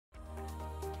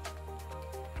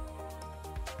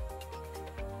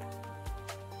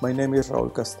My name is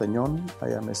Raúl Castañon.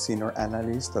 I am a Senior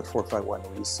Analyst at 451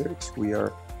 Research. We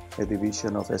are a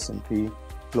division of S&P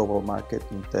Global Market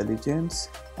Intelligence,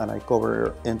 and I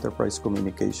cover enterprise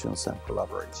communications and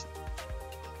collaboration.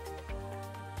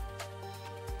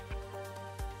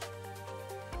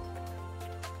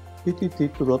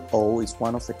 PTT 2.0 is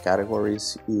one of the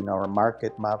categories in our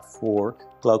market map for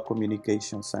cloud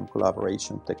communications and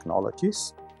collaboration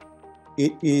technologies.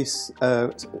 It is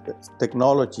a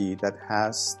technology that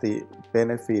has the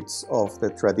benefits of the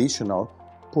traditional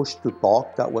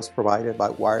push-to-talk that was provided by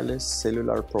wireless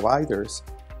cellular providers,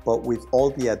 but with all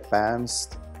the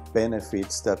advanced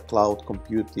benefits that cloud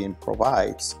computing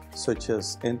provides, such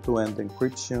as end-to-end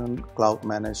encryption,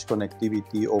 cloud-managed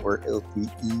connectivity over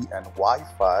LTE and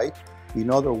Wi-Fi. In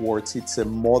other words, it's a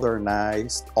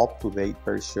modernized, up-to-date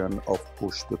version of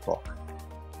push-to-talk.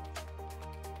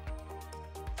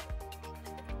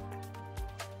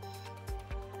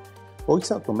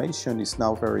 Voice automation is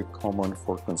now very common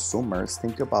for consumers.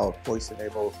 Think about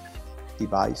voice-enabled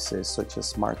devices such as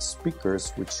smart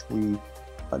speakers, which we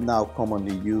now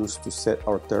commonly use to set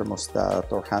our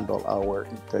thermostat or handle our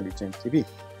intelligent TV.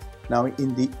 Now,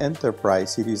 in the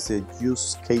enterprise, it is the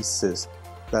use cases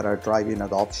that are driving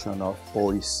adoption of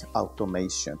voice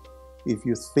automation. If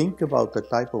you think about the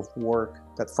type of work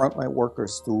that frontline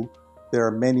workers do, there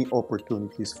are many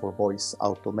opportunities for voice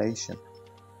automation.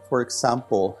 For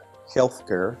example,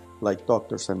 healthcare, like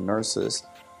doctors and nurses,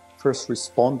 first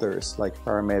responders, like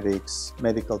paramedics,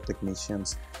 medical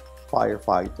technicians,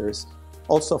 firefighters,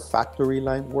 also factory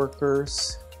line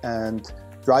workers, and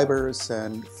drivers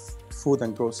and food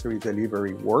and grocery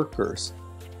delivery workers.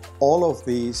 All of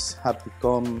these have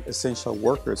become essential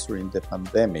workers during the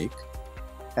pandemic,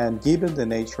 and given the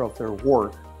nature of their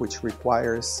work, which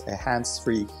requires a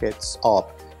hands-free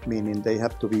heads-up, meaning they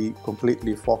have to be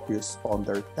completely focused on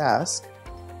their task,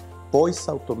 voice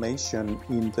automation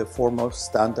in the form of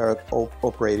standard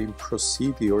operating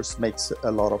procedures makes a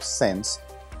lot of sense.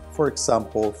 For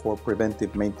example, for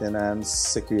preventive maintenance,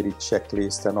 security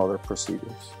checklists, and other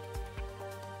procedures.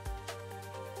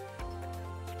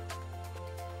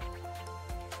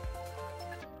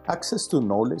 Access to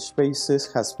knowledge bases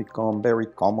has become very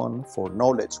common for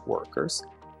knowledge workers,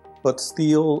 but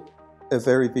still a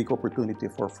very big opportunity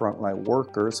for frontline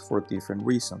workers for different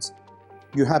reasons.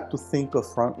 You have to think of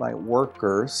frontline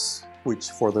workers,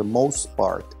 which for the most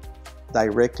part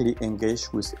directly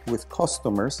engage with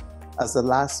customers, as the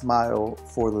last mile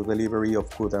for the delivery of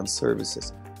goods and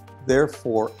services.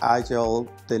 Therefore, agile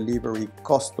delivery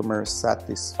customer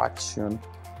satisfaction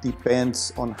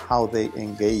depends on how they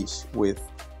engage with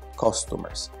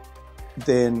customers.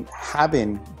 Then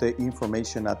having the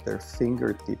information at their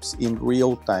fingertips in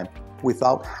real time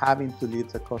without having to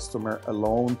leave the customer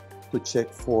alone to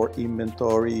check for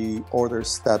inventory, order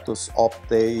status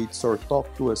updates, or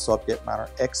talk to a subject matter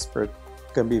expert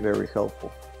can be very helpful.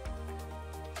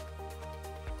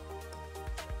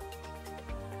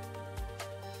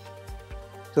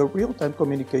 The real-time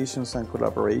communications and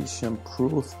collaboration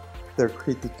proved their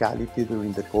criticality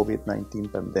during the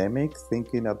COVID-19 pandemic,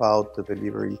 thinking about the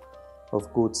delivery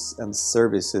of goods and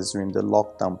services during the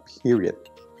lockdown period.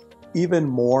 Even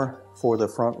more for the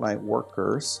frontline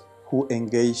workers who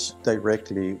engage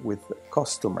directly with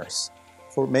customers.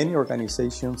 For many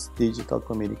organizations, digital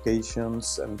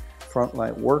communications and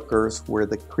frontline workers were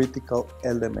the critical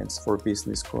elements for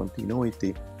business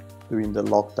continuity during the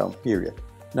lockdown period.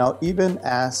 Now, even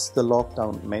as the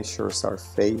lockdown measures are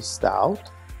phased out,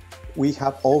 we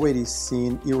have already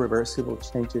seen irreversible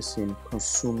changes in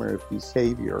consumer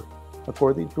behavior.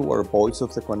 According to our Voice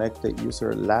of the Connected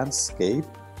User landscape,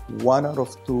 1 out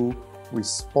of 2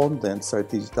 respondents are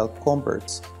digital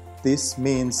converts. This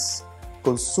means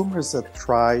consumers that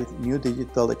tried new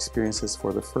digital experiences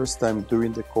for the first time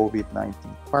during the COVID-19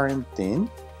 quarantine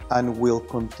and will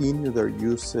continue their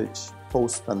usage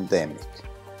post-pandemic.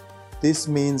 This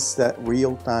means that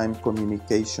real-time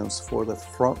communications for the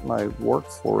frontline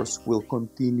workforce will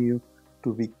continue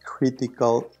to be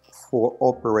critical for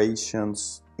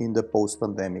operations in the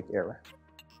post-pandemic era.